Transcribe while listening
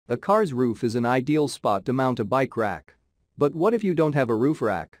A car's roof is an ideal spot to mount a bike rack. But what if you don't have a roof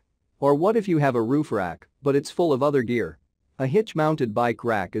rack? Or what if you have a roof rack, but it's full of other gear? A hitch-mounted bike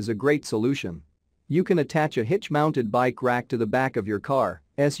rack is a great solution. You can attach a hitch-mounted bike rack to the back of your car,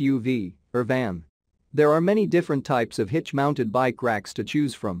 SUV, or van. There are many different types of hitch-mounted bike racks to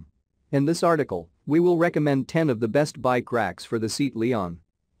choose from. In this article, we will recommend 10 of the best bike racks for the Seat Leon.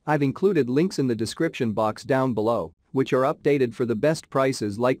 I've included links in the description box down below, which are updated for the best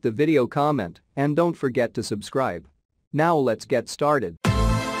prices. Like the video, comment, and don't forget to subscribe. Now let's get started.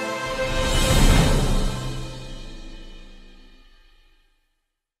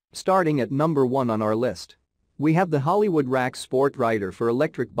 Starting at number 1 on our list. We have the Hollywood Rack Sport Rider for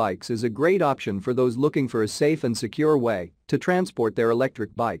electric bikes. Is a great option for those looking for a safe and secure way to transport their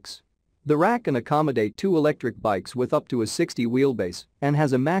electric bikes. The rack can accommodate 2 electric bikes with up to a 60 wheelbase and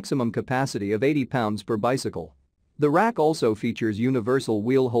has a maximum capacity of 80 pounds per bicycle. The rack also features universal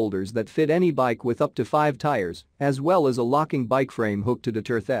wheel holders that fit any bike with up to 5 tires, as well as a locking bike frame hook to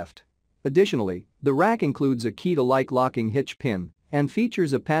deter theft. Additionally, the rack includes a key-to-like locking hitch pin and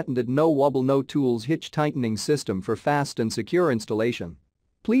features a patented no-wobble no-tools hitch tightening system for fast and secure installation.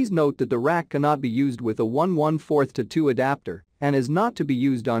 Please note that the rack cannot be used with a 1/4 to 2 adapter and is not to be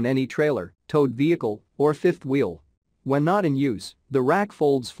used on any trailer, towed vehicle, or fifth wheel. When not in use, the rack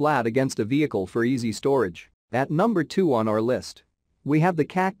folds flat against a vehicle for easy storage. At number 2 on our list. We have the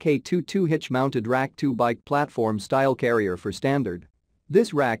CAC K22 hitch-mounted rack 2 bike platform style carrier for standard.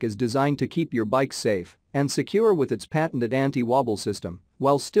 This rack is designed to keep your bike safe and secure with its patented anti-wobble system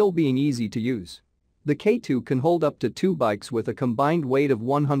while still being easy to use. The K2 can hold up to 2 bikes with a combined weight of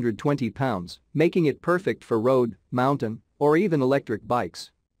 120 pounds, making it perfect for road, mountain, or even electric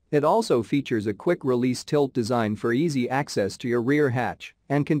bikes. It also features a quick-release tilt design for easy access to your rear hatch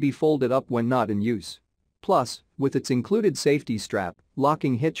and can be folded up when not in use. Plus, with its included safety strap,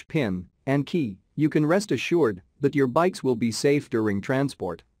 locking hitch pin, and key, you can rest assured that your bikes will be safe during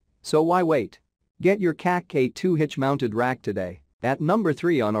transport. So why wait? Get your CAC K2 hitch-mounted rack today. At number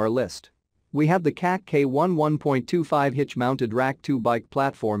 3 on our list. We have the CAC K1 1.25 hitch-mounted rack 2 bike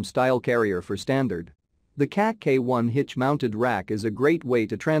platform style carrier for standard. The CAC K1 hitch-mounted rack is a great way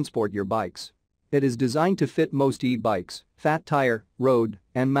to transport your bikes. It is designed to fit most e-bikes, fat tire, road,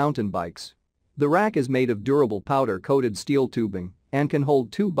 and mountain bikes. The rack is made of durable powder-coated steel tubing and can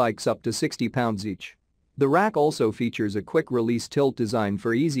hold 2 bikes up to 60 pounds each. The rack also features a quick-release tilt design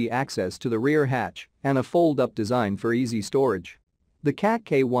for easy access to the rear hatch and a fold-up design for easy storage. The CAC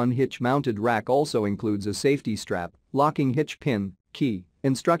K1 hitch-mounted rack also includes a safety strap, locking hitch pin, key,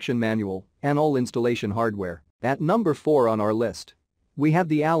 instruction manual, and all installation hardware. At number 4 on our list. We have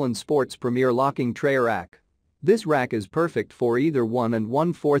the Allen Sports Premier Locking Tray Rack. This rack is perfect for either 1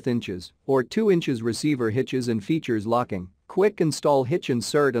 1/4 inches or 2 inches receiver hitches and features locking, quick install hitch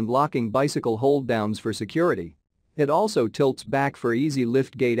insert and locking bicycle hold downs for security. It also tilts back for easy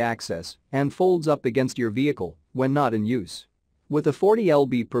lift gate access and folds up against your vehicle when not in use. With a 40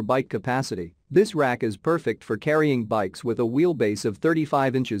 lb per bike capacity, this rack is perfect for carrying bikes with a wheelbase of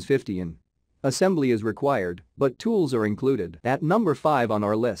 35 inches 50 in. Assembly is required, but tools are included. At number 5 on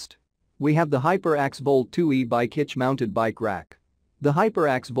our list. We have the HyperAxe Volt 2 e-bike hitch-mounted bike rack. The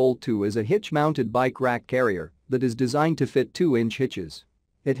HyperAxe Volt 2 is a hitch-mounted bike rack carrier that is designed to fit 2-inch hitches.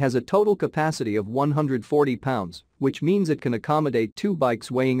 It has a total capacity of 140 pounds, which means it can accommodate 2 bikes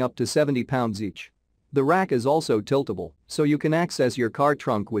weighing up to 70 pounds each. The rack is also tiltable, so you can access your car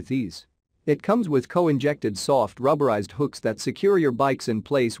trunk with ease. It comes with co-injected soft rubberized hooks that secure your bikes in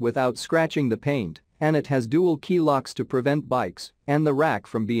place without scratching the paint, and it has dual key locks to prevent bikes and the rack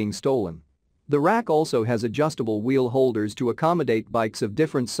from being stolen. The rack also has adjustable wheel holders to accommodate bikes of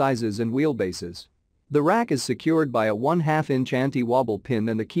different sizes and wheelbases. The rack is secured by a 1/2 inch anti-wobble pin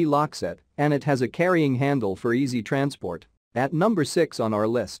and a key lock set, and it has a carrying handle for easy transport. At number 6 on our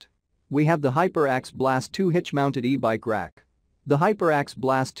list. We have the HyperAxe Blast 2 hitch-mounted e-bike rack. The HyperAxe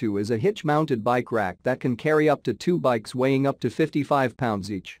Blast 2 is a hitch-mounted bike rack that can carry up to 2 bikes weighing up to 55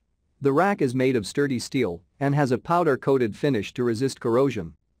 pounds each. The rack is made of sturdy steel and has a powder-coated finish to resist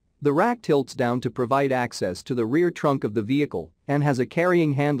corrosion. The rack tilts down to provide access to the rear trunk of the vehicle and has a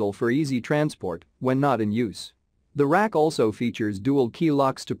carrying handle for easy transport when not in use. The rack also features dual key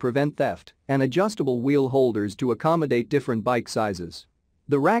locks to prevent theft and adjustable wheel holders to accommodate different bike sizes.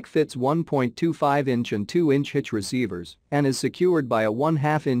 The rack fits 1.25 inch and 2 inch hitch receivers and is secured by a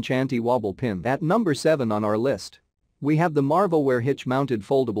 1/2 inch anti-wobble pin. At number 7 on our list. We have the Marvoware hitch-mounted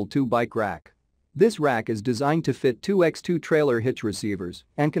foldable 2 bike rack. This rack is designed to fit 2x2 trailer hitch receivers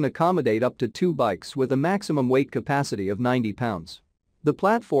and can accommodate up to 2 bikes with a maximum weight capacity of 90 pounds. The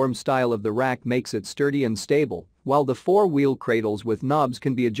platform style of the rack makes it sturdy and stable while the four-wheel cradles with knobs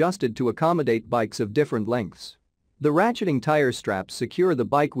can be adjusted to accommodate bikes of different lengths. The ratcheting tire straps secure the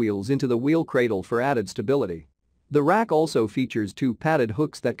bike wheels into the wheel cradle for added stability. The rack also features two padded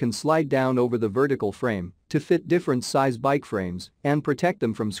hooks that can slide down over the vertical frame to fit different size bike frames and protect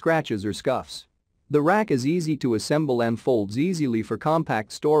them from scratches or scuffs. The rack is easy to assemble and folds easily for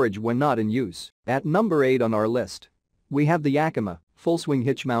compact storage when not in use. At number 8 on our list, we have the Yakima Full Swing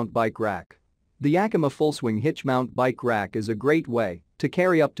Hitch Mount Bike Rack. The Yakima Full Swing Hitch Mount Bike Rack is a great way to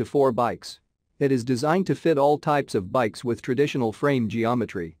carry up to 4 bikes. It is designed to fit all types of bikes with traditional frame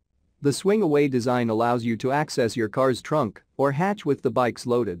geometry. The swing-away design allows you to access your car's trunk or hatch with the bikes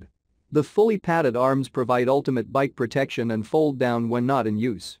loaded. The fully padded arms provide ultimate bike protection and fold down when not in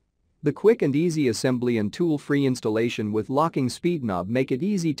use. The quick and easy assembly and tool-free installation with locking speed knob make it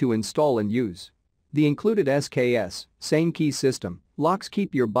easy to install and use. The included SKS, same key system, locks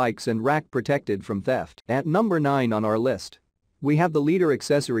keep your bikes and rack protected from theft. At number 9 on our list, we have the Leader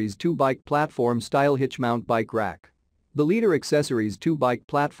Accessories 2-Bike Platform Style Hitch Mount Bike Rack. The Leader Accessories 2-Bike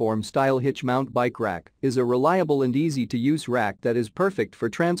Platform Style Hitch Mount Bike Rack is a reliable and easy-to-use rack that is perfect for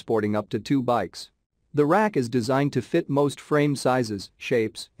transporting up to 2 bikes. The rack is designed to fit most frame sizes,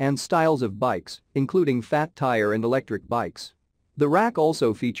 shapes, and styles of bikes, including fat tire and electric bikes. The rack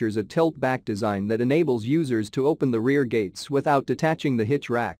also features a tilt-back design that enables users to open the rear gates without detaching the hitch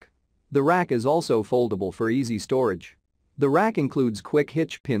rack. The rack is also foldable for easy storage. The rack includes quick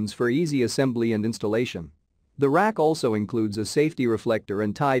hitch pins for easy assembly and installation. The rack also includes a safety reflector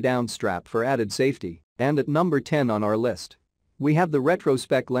and tie-down strap for added safety. And at number 10 on our list, we have the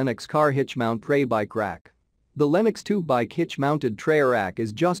Retrospec Lennox Car Hitch Mount Tray Bike Rack. The Lennox 2-Bike Hitch-Mounted Tray Rack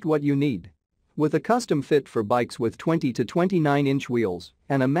is just what you need. With a custom fit for bikes with 20 to 29-inch wheels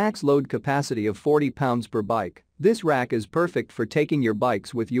and a max load capacity of 40 pounds per bike, this rack is perfect for taking your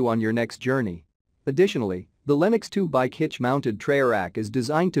bikes with you on your next journey. Additionally, the Lennox 2-Bike Hitch-Mounted Tray Rack is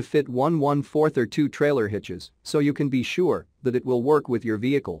designed to fit 1/4 or 2 trailer hitches, so you can be sure that it will work with your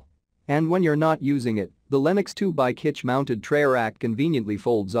vehicle. And when you're not using it, the Lennox 2-Bike Hitch-Mounted Tray Rack conveniently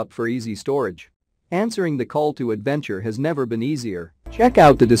folds up for easy storage. Answering the call to adventure has never been easier. Check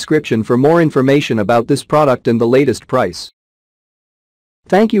out the description for more information about this product and the latest price.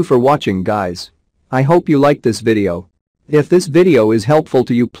 Thank you for watching, guys. I hope you liked this video. If this video is helpful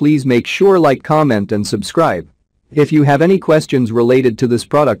to you, please make sure like, comment and subscribe. If you have any questions related to this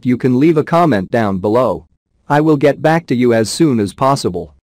product, you can leave a comment down below. I will get back to you as soon as possible.